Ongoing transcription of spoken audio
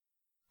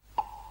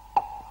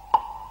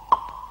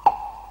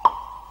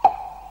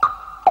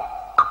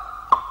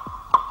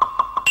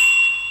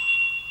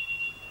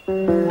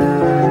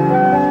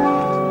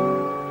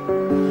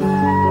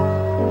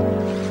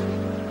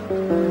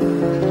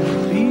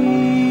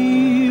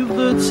Leave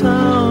the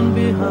town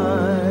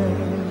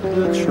behind,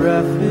 the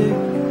traffic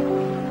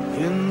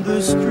in the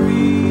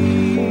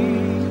street.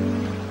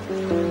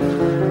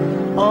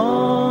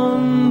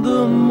 On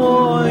the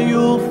moor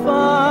you'll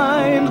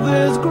find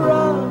there's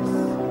grass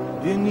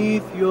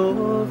beneath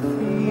your feet.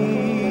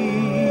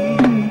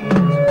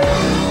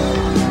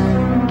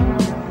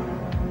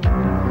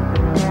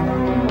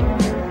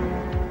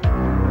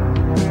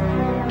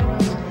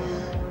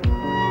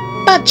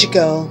 Badger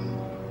Girl,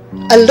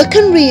 a look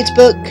and read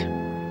book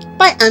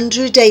by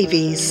Andrew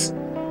Davies.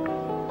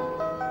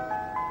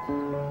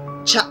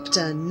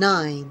 Chapter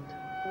 9.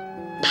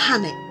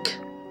 Panic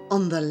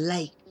on the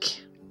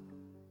Lake.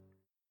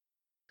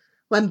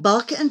 When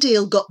Barker and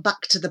Deal got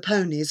back to the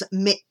ponies,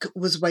 Mick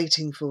was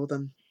waiting for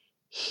them.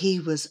 He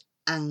was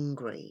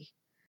angry.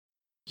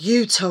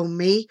 "You told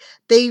me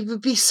they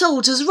would be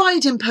sold as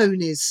riding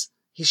ponies,"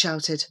 he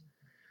shouted.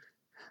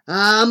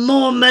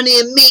 "More money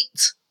and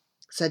meat,"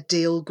 said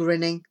Deal,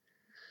 grinning.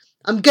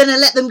 "I'm going to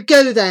let them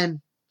go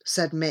then,"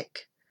 said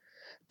Mick.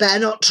 "Better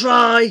not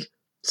try,"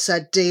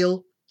 said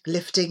Deal,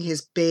 lifting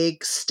his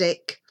big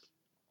stick.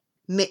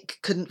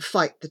 Mick couldn't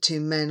fight the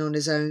two men on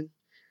his own,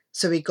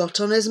 so he got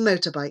on his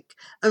motorbike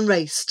and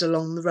raced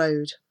along the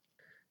road.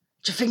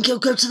 "Do you think he'll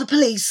go to the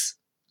police?"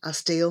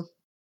 asked Deal.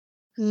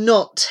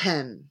 "Not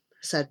him,"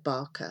 said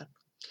Barker.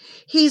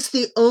 "He's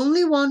the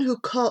only one who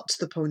caught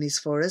the ponies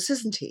for us,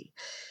 isn't he?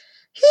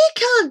 He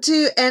can't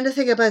do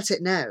anything about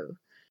it now."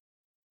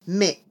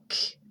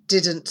 Mick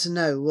didn't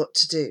know what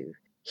to do.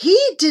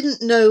 He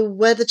didn't know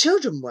where the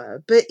children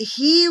were, but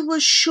he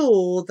was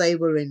sure they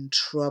were in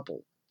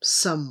trouble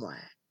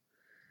somewhere.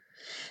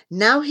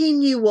 Now he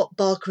knew what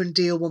Barker and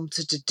Deal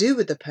wanted to do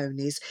with the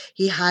ponies.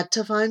 He had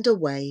to find a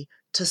way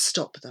to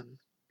stop them.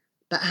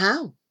 But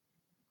how?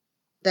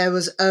 There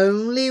was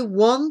only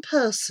one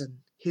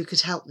person who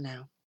could help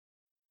now.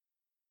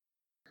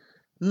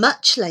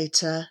 Much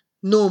later,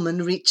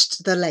 Norman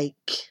reached the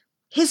lake.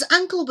 His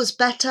ankle was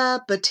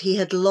better, but he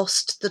had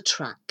lost the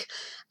track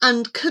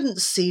and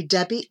couldn't see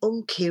Debbie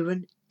or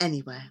Kieran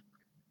anywhere.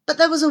 But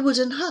there was a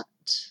wooden hut.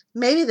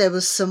 Maybe there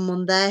was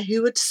someone there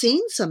who had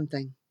seen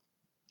something.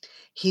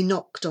 He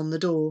knocked on the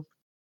door.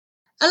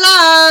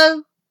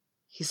 "Hello,"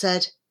 he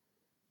said.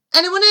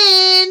 "Anyone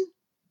in?"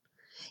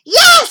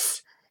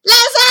 "Yes! Let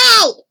us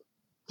out!"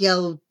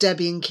 yelled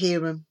Debbie and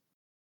Kieran.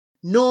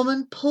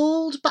 Norman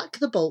pulled back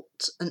the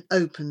bolt and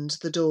opened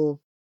the door.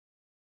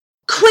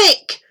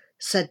 "Quick!"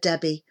 said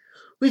Debbie.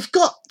 "We've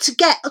got to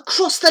get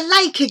across the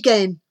lake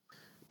again."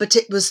 But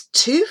it was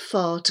too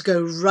far to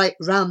go right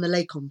round the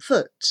lake on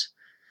foot.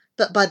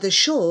 But by the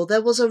shore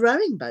there was a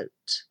rowing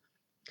boat.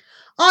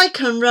 "I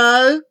can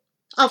row.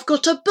 I've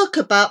got a book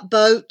about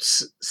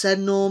boats," said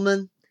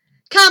Norman.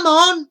 "Come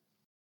on."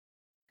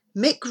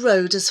 Mick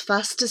rowed as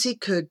fast as he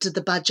could to the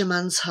Badger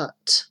Man's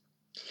hut.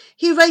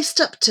 He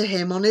raced up to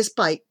him on his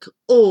bike,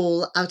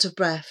 all out of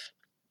breath.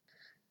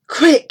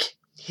 "Quick,"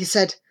 he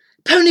said.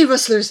 "Pony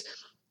rustlers,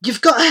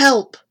 you've got to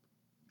help."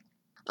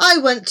 "I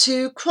went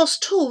to Cross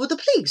Tor with the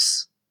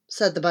police,"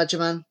 said the Badger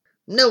Man.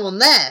 "No one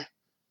there."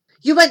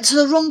 "You went to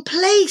the wrong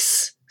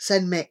place,"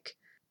 said Mick.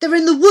 "They're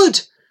in the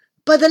wood,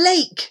 by the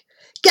lake.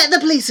 Get the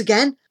police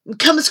again and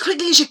come as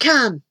quickly as you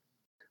can."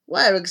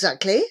 "Where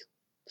exactly?"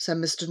 said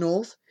Mr.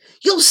 North.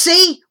 "You'll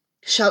see,"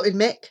 shouted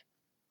Mick,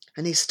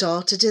 and he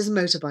started his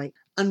motorbike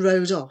and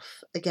rode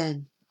off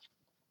again.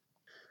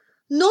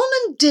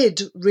 Norman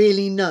did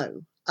really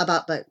know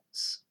about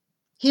boats.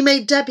 He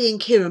made Debbie and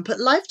Kieran put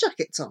life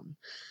jackets on.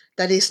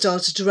 Then he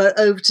started to row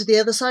over to the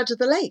other side of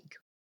the lake.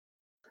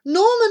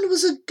 Norman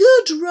was a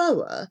good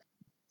rower,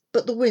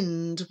 but the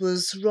wind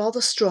was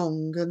rather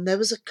strong and there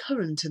was a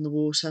current in the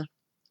water.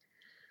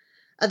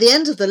 At the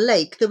end of the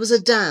lake there was a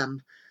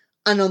dam,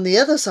 and on the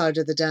other side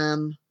of the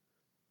dam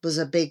was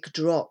a big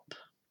drop.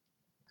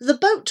 The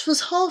boat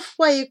was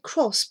halfway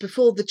across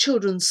before the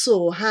children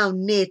saw how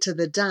near to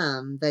the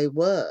dam they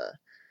were.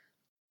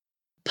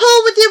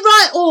 "Pull with your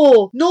right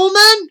oar,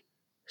 Norman,"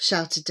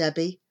 shouted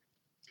Debbie.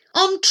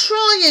 "I'm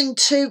trying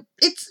to.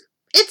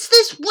 It's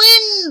this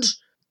wind,"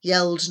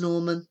 yelled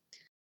Norman.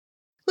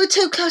 "We're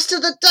too close to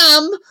the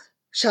dam,"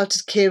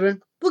 shouted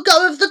Kieran. "We'll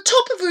go over the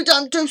top if we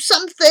don't do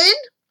something."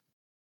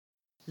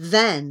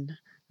 Then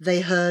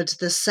they heard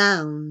the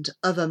sound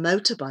of a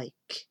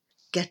motorbike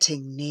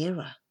getting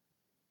nearer.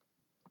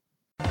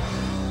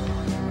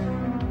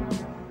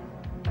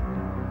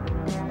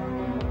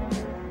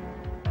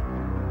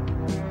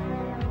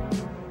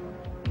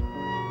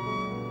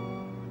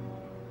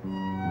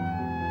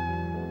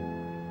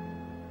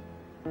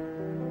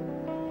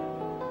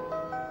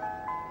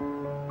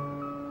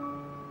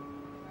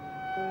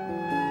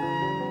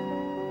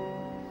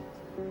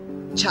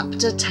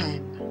 Chapter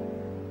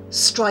 10.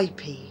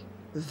 Stripey,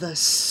 the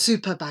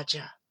Super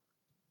Badger.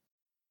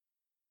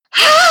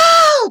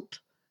 "Help!"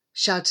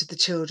 shouted the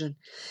children.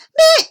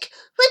 "Mick,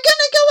 we're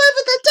going to go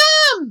over the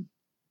dam!"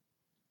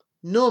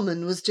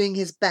 Norman was doing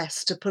his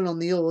best to pull on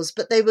the oars,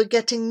 but they were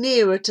getting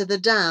nearer to the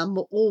dam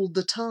all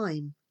the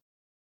time.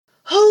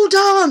 "Hold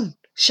on!"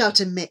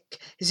 shouted Mick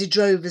as he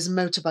drove his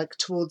motorbike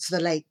towards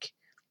the lake.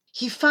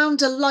 He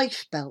found a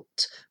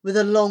lifebelt with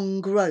a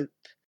long rope.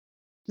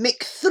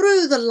 Mick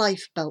threw the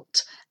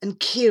lifebelt and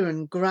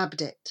Kieran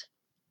grabbed it.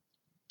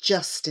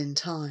 Just in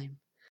time.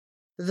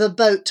 The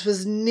boat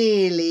was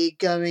nearly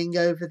going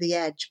over the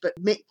edge,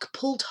 but Mick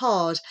pulled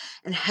hard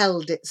and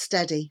held it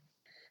steady.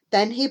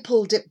 Then he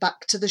pulled it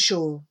back to the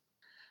shore.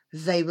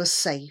 They were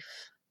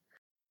safe.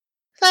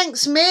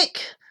 "Thanks,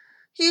 Mick.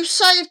 You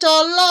saved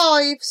our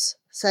lives,"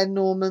 said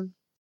Norman.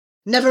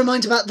 "Never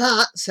mind about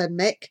that," said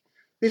Mick.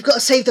 "We've got to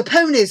save the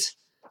ponies.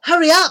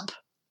 Hurry up."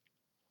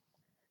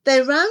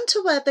 They ran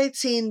to where they'd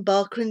seen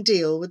Barker and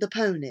Deal with the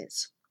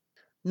ponies.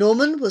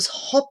 Norman was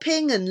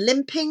hopping and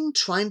limping,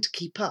 trying to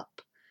keep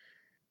up.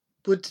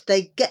 Would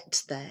they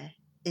get there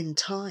in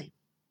time?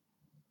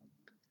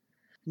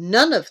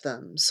 None of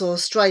them saw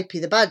Stripey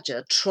the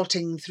badger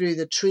trotting through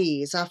the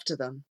trees after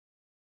them.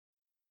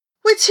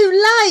 "We're too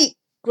late,"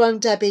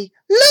 groaned Debbie.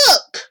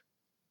 "Look!"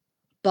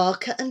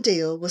 Barker and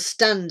Deal were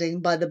standing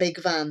by the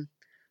big van,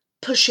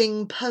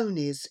 pushing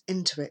ponies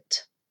into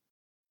it.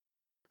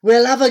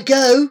 "We'll have a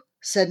go,"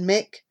 said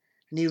Mick,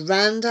 and he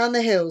ran down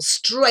the hill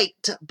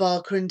straight at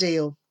Barker and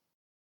Deal.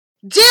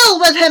 "Deal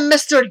with him,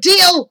 Mr.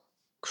 Deal!"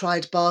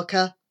 cried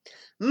Barker.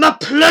 "My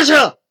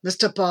pleasure,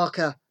 Mr.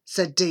 Barker,"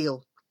 said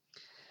Deal.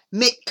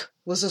 Mick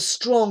was a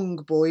strong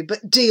boy,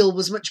 but Deal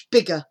was much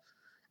bigger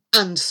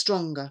and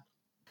stronger.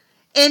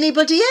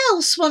 "Anybody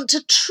else want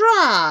to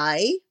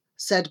try?"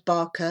 said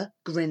Barker,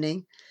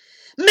 grinning.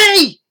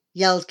 "Me!"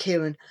 yelled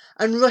Kieran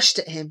and rushed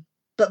at him,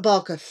 but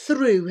Barker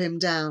threw him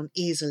down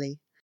easily.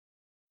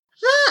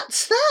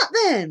 "That's that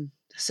then,"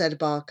 said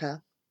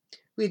Barker.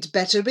 "We'd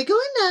better be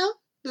going now.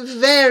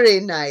 Very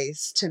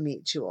nice to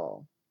meet you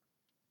all."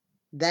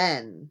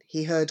 Then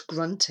he heard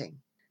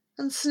grunting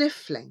and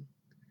sniffling.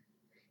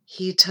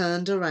 He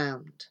turned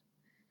around.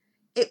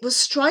 It was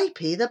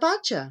Stripey the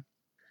badger.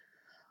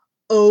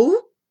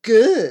 "Oh,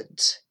 good,"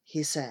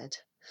 he said.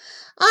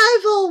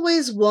 "I've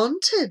always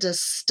wanted a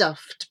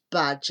stuffed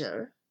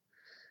badger.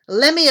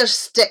 Lemme your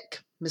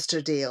stick,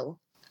 Mr. Deal.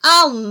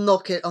 I'll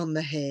knock it on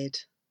the head."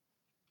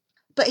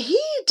 But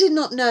he did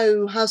not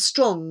know how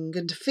strong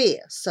and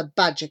fierce a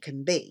badger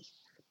can be.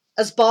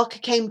 As Barker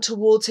came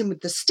towards him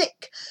with the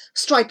stick,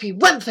 Stripey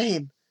went for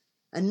him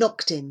and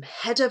knocked him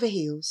head over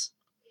heels.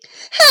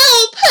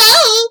 "Help!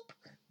 Help!"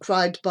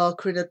 cried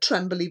Barker in a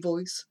trembly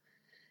voice.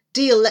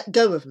 Deal let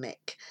go of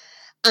Mick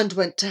and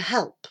went to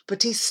help,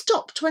 but he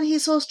stopped when he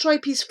saw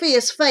Stripey's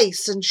fierce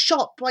face and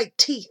sharp white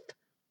teeth.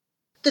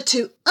 The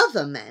two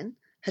other men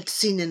had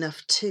seen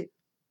enough too.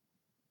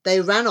 They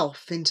ran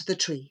off into the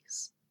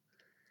trees.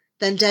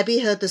 Then Debbie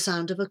heard the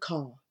sound of a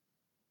car.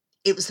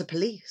 It was the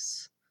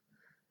police.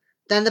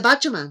 Then the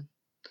badger man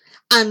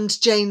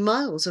and Jane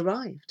Miles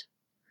arrived.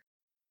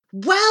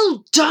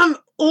 "Well done,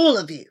 all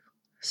of you,"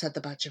 said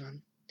the badger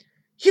man.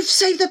 "You've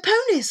saved the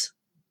ponies."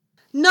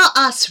 "Not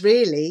us,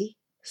 really,"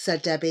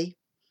 said Debbie.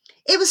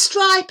 "It was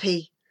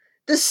Stripey,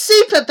 the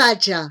super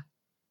badger."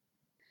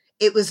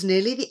 It was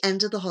nearly the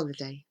end of the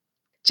holiday.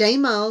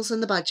 Jane Miles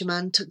and the badger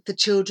man took the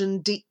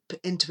children deep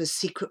into a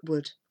secret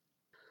wood.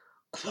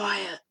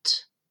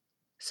 "Quiet,"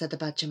 said the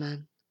badger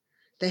man.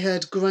 They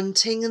heard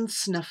grunting and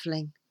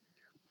snuffling.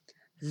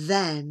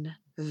 Then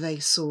they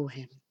saw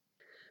him.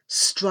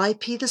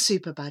 Stripey the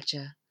super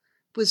badger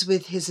was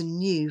with his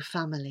new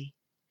family.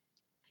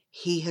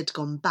 He had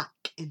gone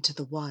back into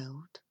the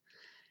wild.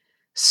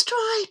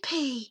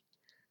 "Stripey!"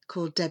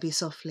 called Debbie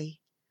softly.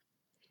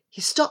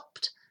 He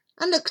stopped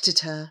and looked at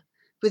her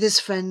with his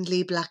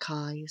friendly black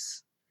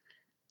eyes.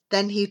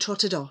 Then he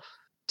trotted off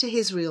to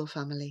his real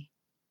family.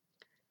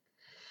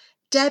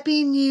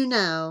 Debbie knew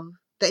now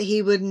that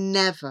he would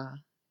never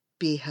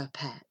be her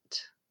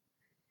pet.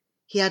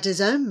 He had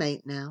his own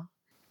mate now,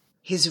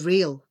 his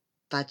real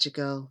badger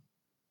girl.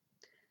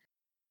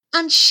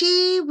 And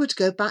she would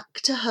go back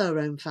to her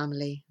own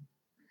family,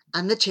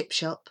 and the chip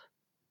shop,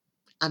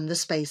 and the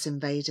Space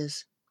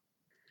Invaders.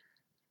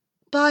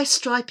 Bye,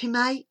 Stripey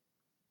mate.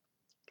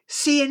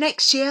 See you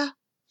next year.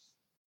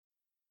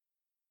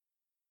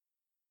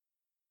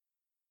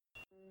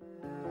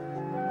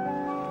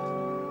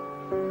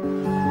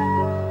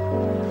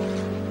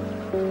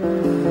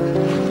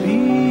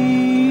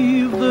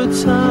 Leave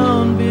the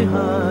town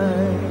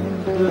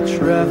behind, the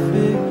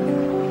traffic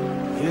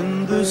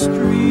in the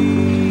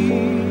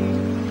street.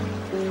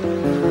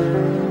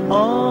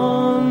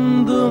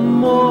 On the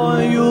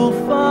moor you'll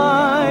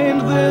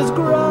find there's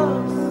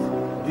grass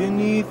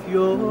beneath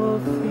your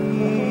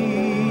feet.